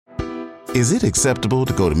Is it acceptable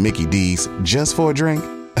to go to Mickey D's just for a drink?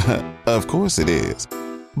 Of course it is.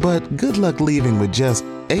 But good luck leaving with just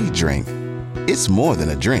a drink. It's more than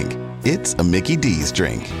a drink. It's a Mickey D's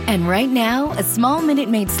drink. And right now, a small Minute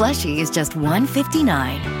Maid slushie is just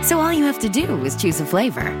 $1.59. So all you have to do is choose a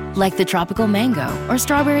flavor, like the tropical mango or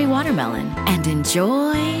strawberry watermelon, and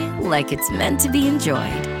enjoy like it's meant to be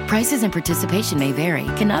enjoyed. Prices and participation may vary.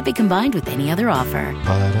 Cannot be combined with any other offer.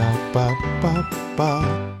 Ba-da-ba-ba-ba.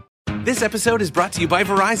 This episode is brought to you by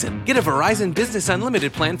Verizon. Get a Verizon Business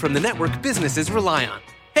Unlimited plan from the network businesses rely on.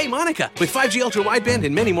 Hey, Monica, with 5G Ultra Wideband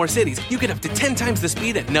in many more cities, you get up to 10 times the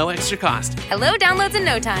speed at no extra cost. Hello, downloads in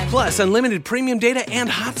no time. Plus, unlimited premium data and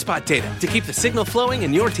hotspot data to keep the signal flowing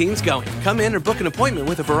and your teams going. Come in or book an appointment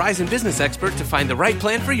with a Verizon business expert to find the right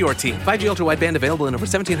plan for your team. 5G Ultra Wideband available in over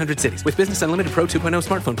 1,700 cities with Business Unlimited Pro 2.0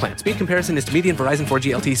 smartphone plan. Speed comparison is to median Verizon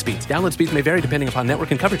 4G LTE speeds. Download speeds may vary depending upon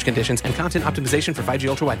network and coverage conditions and content optimization for 5G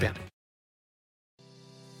Ultra Wideband.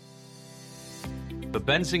 The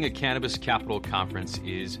Benzinga Cannabis Capital Conference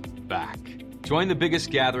is back. Join the biggest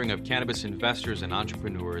gathering of cannabis investors and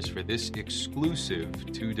entrepreneurs for this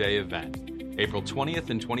exclusive two-day event, April 20th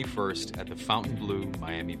and 21st at the Fontainebleau,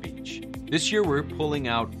 Miami Beach. This year we're pulling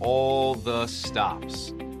out all the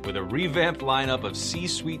stops with a revamped lineup of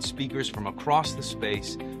C-suite speakers from across the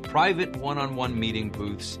space, private one-on-one meeting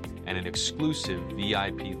booths, and an exclusive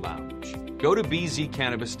VIP lounge. Go to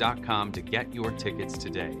bzcannabis.com to get your tickets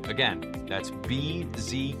today. Again, that's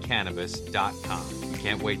bzcannabis.com.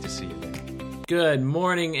 Can't wait to see you there. Good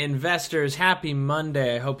morning, investors. Happy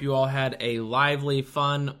Monday. I hope you all had a lively,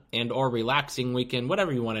 fun, and or relaxing weekend.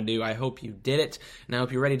 Whatever you want to do, I hope you did it. And I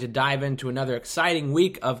hope you're ready to dive into another exciting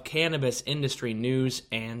week of cannabis industry news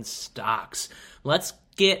and stocks. Let's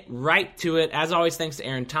get right to it. As always, thanks to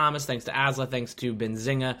Aaron Thomas, thanks to Asla, thanks to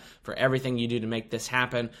Benzinga for everything you do to make this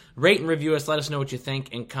happen. Rate and review us, let us know what you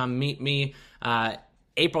think, and come meet me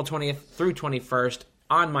April 20th through 21st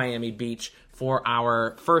on Miami Beach for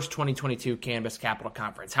our first 2022 Cannabis Capital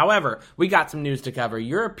Conference. However, we got some news to cover.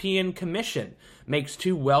 European Commission makes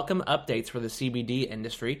two welcome updates for the CBD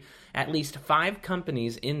industry. At least 5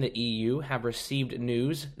 companies in the EU have received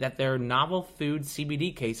news that their novel food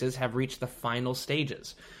CBD cases have reached the final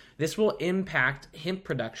stages. This will impact hemp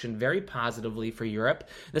production very positively for Europe.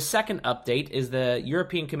 The second update is the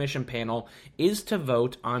European Commission panel is to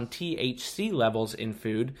vote on THC levels in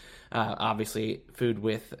food, obviously food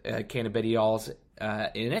with cannabidiols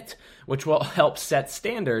in it, which will help set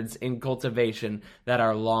standards in cultivation that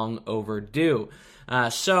are long overdue.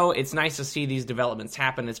 So it's nice to see these developments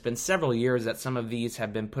happen. It's been several years that some of these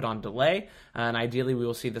have been put on delay, and ideally we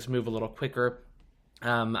will see this move a little quicker.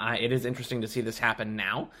 It is interesting to see this happen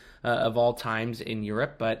now, of all times in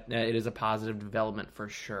Europe, but it is a positive development for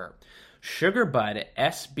sure. Sugarbud,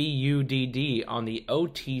 SBUDD, on the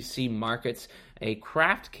OTC markets, a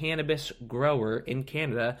craft cannabis grower in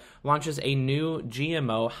Canada, launches a new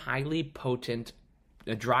GMO, highly potent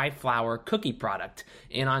dry flower cookie product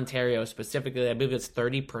in Ontario specifically. I believe it's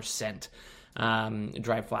 30%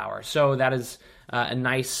 dry flower. So that is a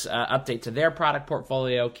nice update to their product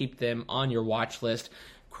portfolio. Keep them on your watch list.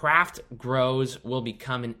 Craft grows will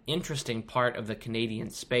become an interesting part of the Canadian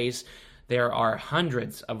space. There are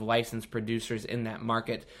hundreds of licensed producers in that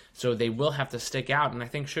market, so they will have to stick out, and I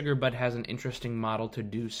think Sugarbud has an interesting model to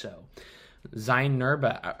do so.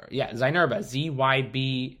 Zynerba,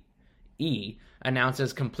 ZYBE,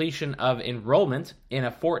 announces completion of enrollment in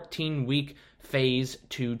a 14-week phase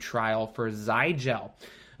 2 trial for Zygel.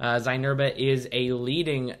 Zynerba is a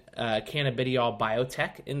leading cannabidiol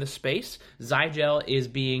biotech in the space. Zygel is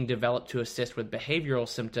being developed to assist with behavioral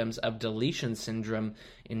symptoms of deletion syndrome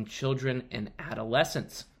in children and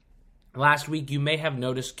adolescents. Last week, you may have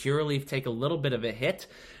noticed Curaleaf take a little bit of a hit.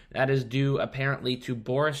 That is due apparently to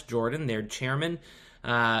Boris Jordan, their chairman.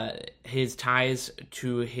 His ties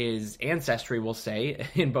to his ancestry, we'll say,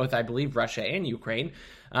 in both, I believe, Russia and Ukraine.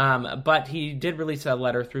 But he did release a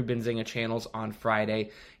letter through Benzinga channels on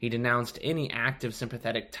Friday. He denounced any active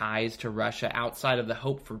sympathetic ties to Russia outside of the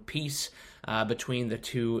hope for peace between the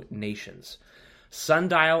two nations.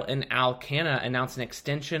 Sundial and Alcanna announced an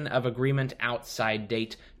extension of agreement outside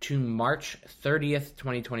date to March 30th,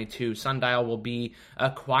 2022. Sundial will be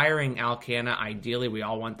acquiring Alcanna. Ideally, we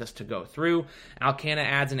all want this to go through. Alcanna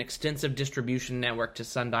adds an extensive distribution network to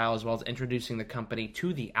Sundial, as well as introducing the company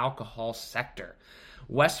to the alcohol sector.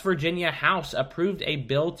 West Virginia House approved a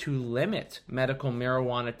bill to limit medical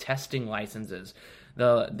marijuana testing licenses.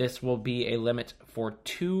 This will be a limit for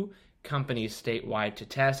 2 companies statewide to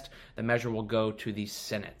test. The measure will go to the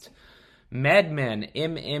Senate. MedMen,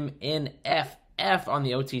 MMNFF, USF on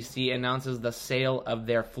the OTC announces the sale of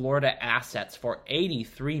their Florida assets for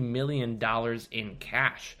 $83 million in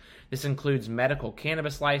cash. This includes medical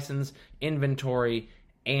cannabis license, inventory,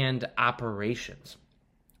 and operations.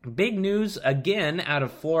 Big news again out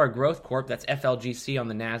of Flora Growth Corp, that's FLGC on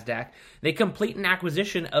the NASDAQ. They complete an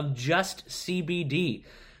acquisition of Just CBD.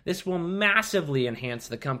 This will massively enhance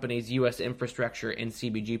the company's U.S. infrastructure and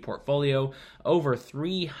CBG portfolio. Over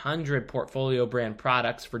 300 portfolio brand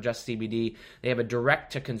products for Just CBD. They have a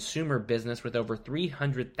direct-to-consumer business with over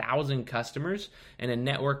 300,000 customers and a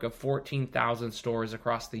network of 14,000 stores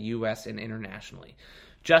across the U.S. and internationally.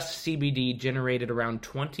 Just CBD generated around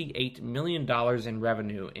 $28 million in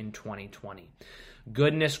revenue in 2020.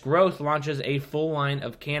 Goodness Growth launches a full line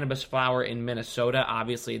of cannabis flower in Minnesota.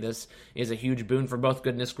 Obviously, this is a huge boon for both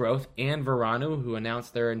Goodness Growth and Verano, who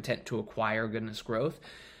announced their intent to acquire Goodness Growth.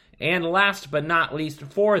 And last but not least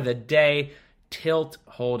for the day, Tilt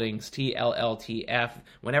Holdings, TLLTF.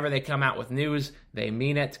 Whenever they come out with news, they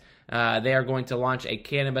mean it. They are going to launch a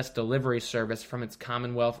cannabis delivery service from its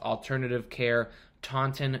Commonwealth Alternative Care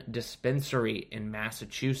Taunton Dispensary in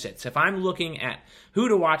Massachusetts. If I'm looking at who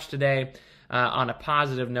to watch today, on a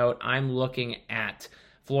positive note, I'm looking at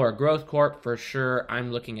Flora Growth Corp for sure.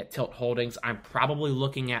 I'm looking at Tilt Holdings. I'm probably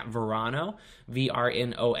looking at Verano,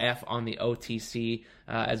 VRNOF on the OTC,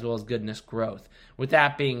 as well as Goodness Growth. With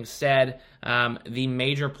that being said, the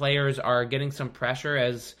major players are getting some pressure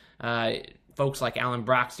as folks like Alan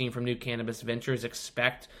Brochstein from New Cannabis Ventures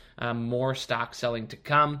expect more stock selling to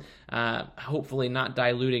come, hopefully not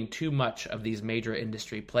diluting too much of these major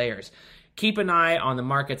industry players. Keep an eye on the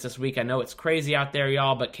markets this week. I know it's crazy out there,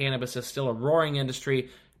 y'all, but cannabis is still a roaring industry.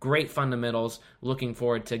 Great fundamentals. Looking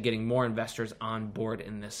forward to getting more investors on board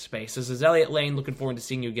in this space. This is Elliot Lane. Looking forward to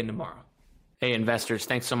seeing you again tomorrow. Hey, investors,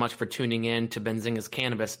 thanks so much for tuning in to Benzinga's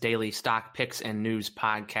Cannabis Daily Stock Picks and News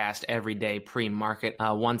Podcast every day pre-market.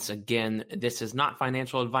 Once again, this is not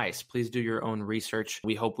financial advice. Please do your own research.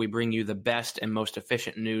 We hope we bring you the best and most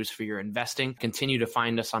efficient news for your investing. Continue to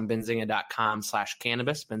find us on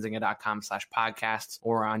benzinga.com/cannabis, benzinga.com/podcasts,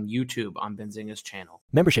 or on YouTube on Benzinga's channel.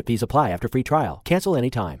 Membership fees apply after free trial. Cancel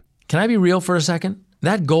anytime. Can I be real for a second?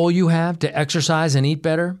 That goal you have to exercise and eat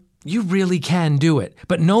better, you really can do it,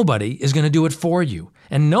 but nobody is going to do it for you.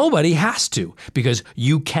 And nobody has to, because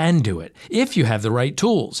you can do it if you have the right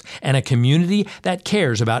tools and a community that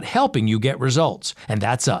cares about helping you get results. And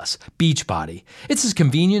that's us, Beachbody. It's as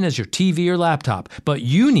convenient as your TV or laptop, but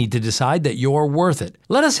you need to decide that you're worth it.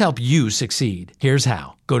 Let us help you succeed. Here's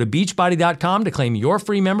how. Go to beachbody.com to claim your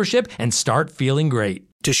free membership and start feeling great.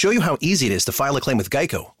 To show you how easy it is to file a claim with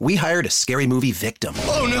Geico, we hired a scary movie victim.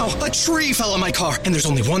 Oh no, a tree fell on my car, and there's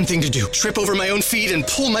only one thing to do. Trip over my own feet and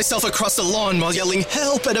pull myself across the lawn while yelling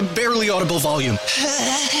help at a barely audible volume.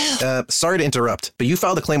 Sorry to interrupt, but you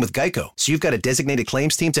filed a claim with Geico, so you've got a designated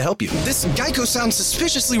claims team to help you. This Geico sounds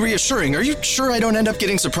suspiciously reassuring. Are you sure I don't end up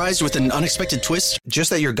getting surprised with an unexpected twist?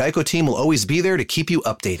 Just that your Geico team will always be there to keep you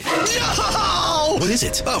updated. No! What is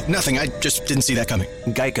it? Oh, nothing. I just didn't see that coming.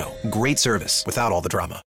 Geico. Great service without all the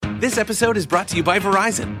drama. This episode is brought to you by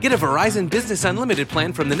Verizon. Get a Verizon Business Unlimited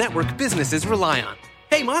plan from the network businesses rely on.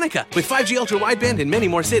 Hey, Monica, with 5G Ultra Wideband in many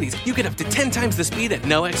more cities, you get up to 10 times the speed at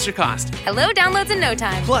no extra cost. Hello, downloads in no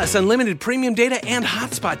time. Plus, unlimited premium data and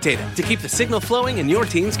hotspot data to keep the signal flowing and your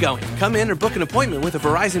teams going. Come in or book an appointment with a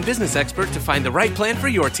Verizon business expert to find the right plan for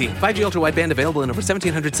your team. 5G Ultra Wideband available in over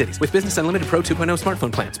 1,700 cities with Business Unlimited Pro 2.0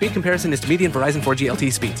 smartphone plan. Speed comparison is to median Verizon 4G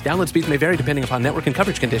LTE speeds. Download speeds may vary depending upon network and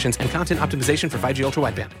coverage conditions and content optimization for 5G Ultra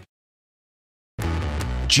Wideband.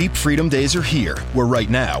 Jeep Freedom Days are here, where right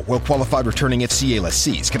now, well-qualified returning FCA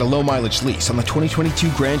lessees get a low-mileage lease on the 2022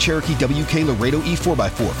 Grand Cherokee WK Laredo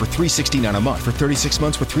E4x4 for $369 a month for 36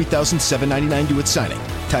 months with $3,799 due at signing.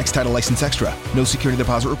 Tax, title, license extra. No security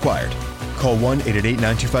deposit required. Call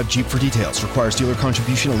 1-888-925-JEEP for details. Requires dealer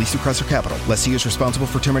contribution at least through Chrysler Capital. Lessee is responsible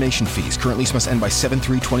for termination fees. Current lease must end by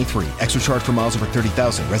 7/3/23. Extra charge for miles over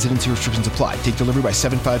 30,000. Residency restrictions apply. Take delivery by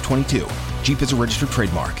 7/5/22. Jeep is a registered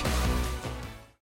trademark.